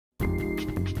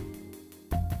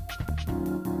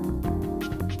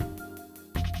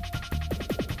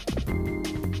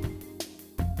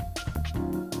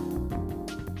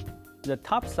The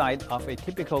top side of a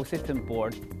typical system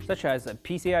board, such as a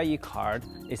PCIe card,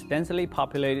 is densely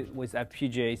populated with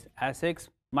FPGAs, ASICs,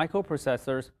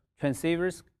 microprocessors,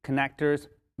 transceivers, connectors,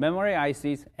 memory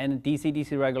ICs, and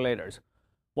DC-DC regulators,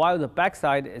 while the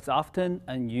backside is often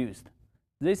unused.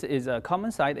 This is a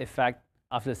common side effect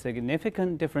of the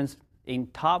significant difference in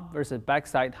top versus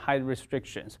backside height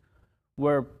restrictions,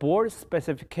 where board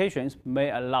specifications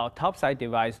may allow topside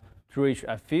device to reach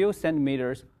a few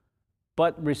centimeters,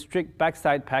 but restrict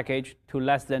backside package to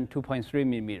less than 2.3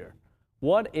 mm.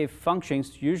 What if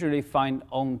functions usually found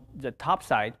on the top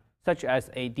side, such as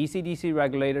a DC-DC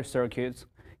regulator circuits,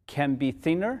 can be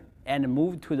thinner and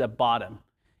moved to the bottom?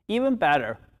 Even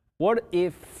better, what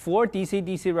if 4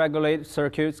 DC-DC regulator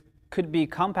circuits could be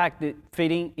compacted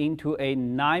fitting into a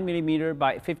 9 mm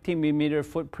by 15 mm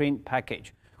footprint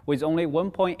package with only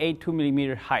 1.82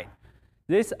 mm height?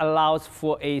 This allows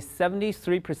for a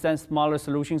 73% smaller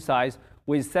solution size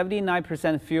with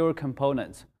 79% fewer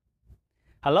components.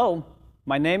 Hello,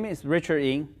 my name is Richard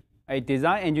Ying, a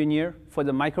design engineer for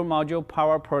the µModule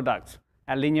power products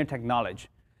at Linear Technology.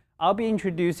 I'll be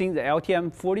introducing the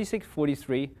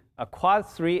LTM4643, a quad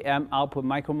 3M output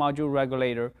µModule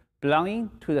regulator belonging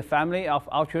to the family of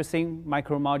ultra-thin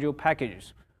µModule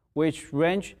packages, which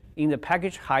range in the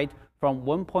package height from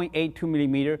 1.82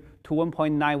 mm to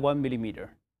 1.91 mm.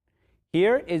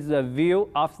 Here is the view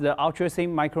of the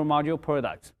ultra-thin µModule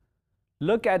products.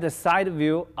 Look at the side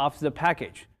view of the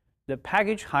package. The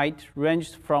package height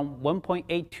ranges from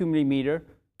 1.82 mm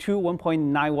to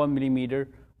 1.91 mm,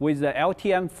 with the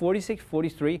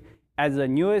LTM4643 as the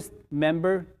newest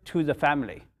member to the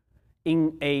family,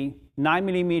 in a 9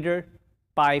 mm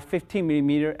by 15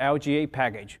 mm LGA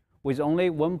package with only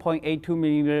 1.82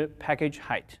 mm package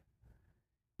height.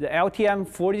 The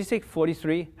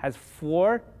LTM4643 has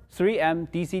 4 3M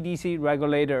DC-DC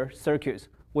regulator circuits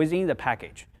within the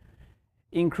package,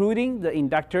 including the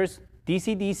inductors,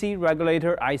 DC-DC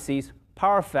regulator ICs,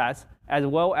 power FETs, as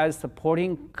well as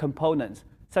supporting components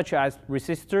such as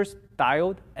resistors,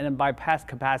 diode, and bypass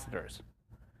capacitors.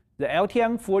 The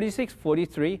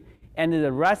LTM4643 and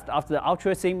the rest of the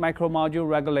ultra-thin µModule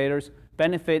regulators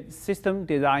benefit system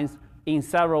designs in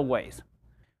several ways.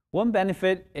 One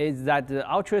benefit is that the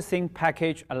ultra-thin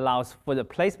package allows for the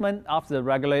placement of the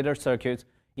regulator circuits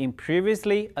in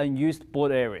previously unused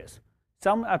board areas.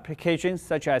 Some applications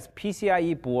such as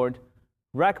PCIe board,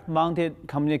 rack-mounted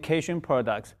communication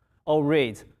products, or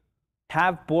RAIDs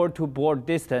have board-to-board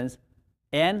distance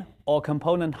and or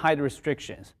component height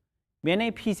restrictions.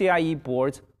 Many PCIe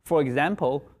boards, for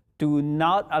example, do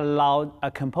not allow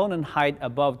a component height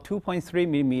above 2.3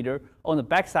 mm on the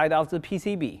backside of the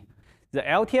PCB. The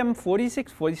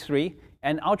LTM4643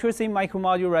 and ultra-thin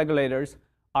µModule regulators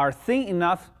are thin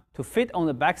enough to fit on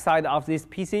the backside of these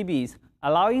PCBs,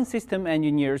 allowing system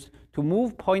engineers to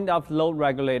move point-of-load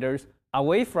regulators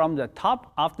away from the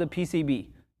top of the PCB,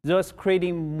 thus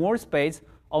creating more space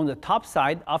on the top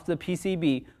side of the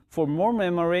PCB for more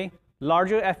memory,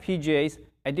 larger FPGAs,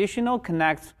 additional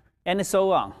connects, and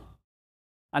so on.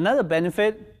 Another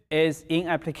benefit is in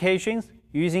applications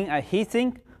using a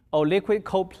heatsink or liquid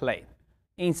cold plate.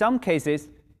 In some cases,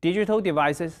 digital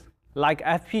devices like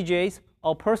FPGAs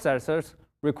or processors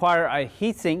require a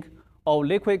heatsink or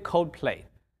liquid cold plate.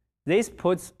 This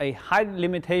puts a height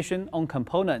limitation on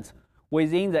components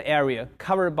within the area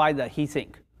covered by the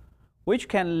heatsink, which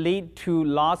can lead to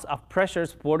loss of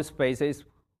precious board spaces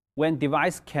when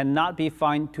device cannot be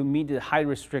found to meet the height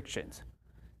restrictions.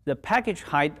 The package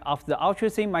height of the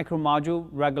ultra-thin µModule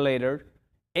regulator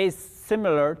is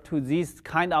similar to these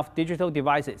kind of digital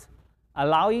devices,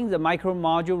 allowing the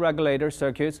µModule regulator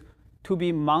circuits to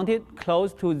be mounted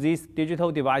close to these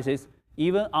digital devices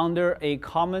even under a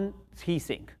common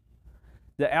heatsink.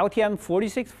 The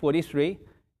LTM4643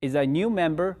 is a new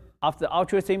member of the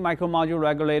ultra-thin µModule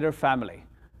regulator family.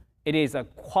 It is a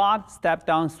quad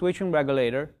step-down switching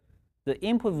regulator. The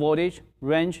input voltage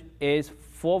range is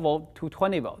 4 volt to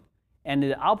 20 volt, and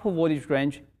the output voltage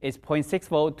range is 0.6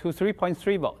 volt to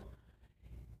 3.3 volt.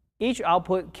 Each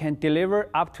output can deliver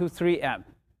up to 3 amp.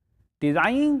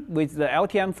 Designing with the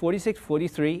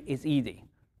LTM4643 is easy,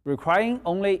 requiring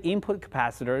only input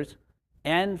capacitors,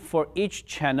 and for each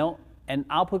channel, an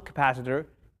output capacitor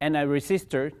and a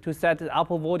resistor to set the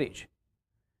output voltage.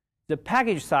 The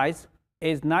package size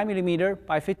is 9 mm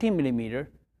by 15 mm,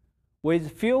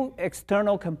 with few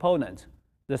external components.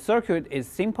 The circuit is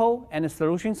simple and the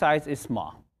solution size is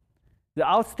small. The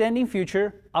outstanding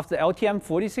feature of the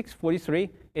LTM4643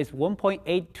 is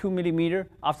 1.82 mm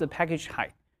of the package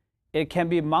height. It can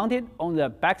be mounted on the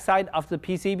backside of the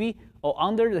PCB or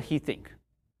under the heatsink.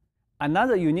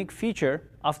 Another unique feature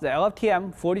of the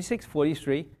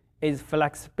LTM4643 is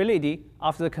flexibility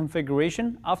of the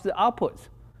configuration of the outputs.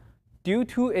 Due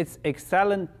to its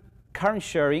excellent current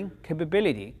sharing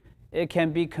capability, it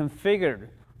can be configured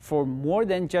for more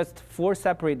than just 4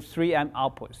 separate 3M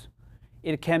outputs.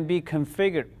 It can be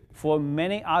configured for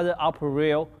many other output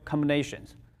rail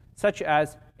combinations, such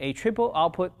as a triple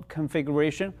output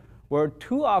configuration where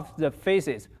 2 of the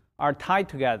phases are tied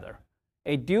together,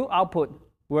 a dual output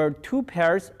where 2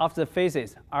 pairs of the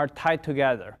phases are tied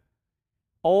together,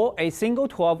 or a single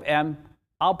 12M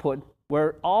output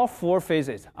where all 4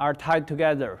 phases are tied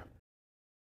together.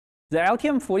 The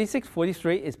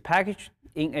LTM4643 is packaged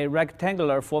in a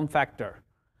rectangular form factor.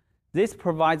 This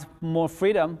provides more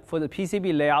freedom for the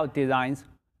PCB layout designs,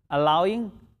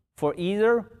 allowing for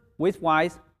either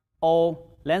widthwise or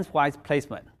lengthwise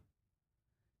placement.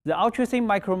 The Ultrathin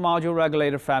µModule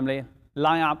regulator family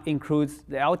lineup includes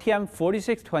the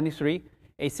LTM4623,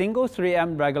 a single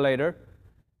 3M regulator,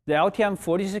 the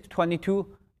LTM4622,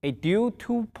 a dual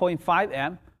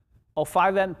 2.5M or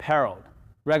 5M parallel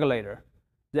regulator,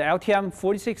 the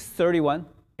LTM4631,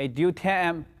 a dual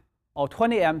 10M or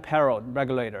 20M parallel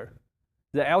regulator,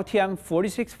 the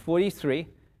LTM4643,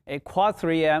 a quad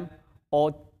 3M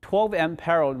or 12M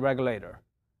parallel regulator,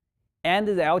 and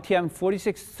the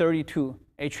LTM4632,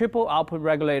 a triple output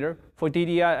regulator for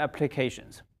DDI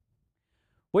applications.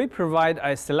 We provide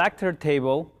a selector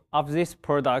table of these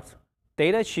products,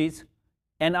 data sheets,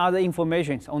 and other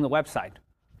information on the website.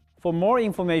 For more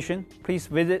information, please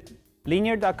visit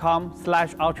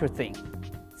linear.com/ultrathin.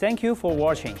 Thank you for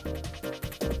watching.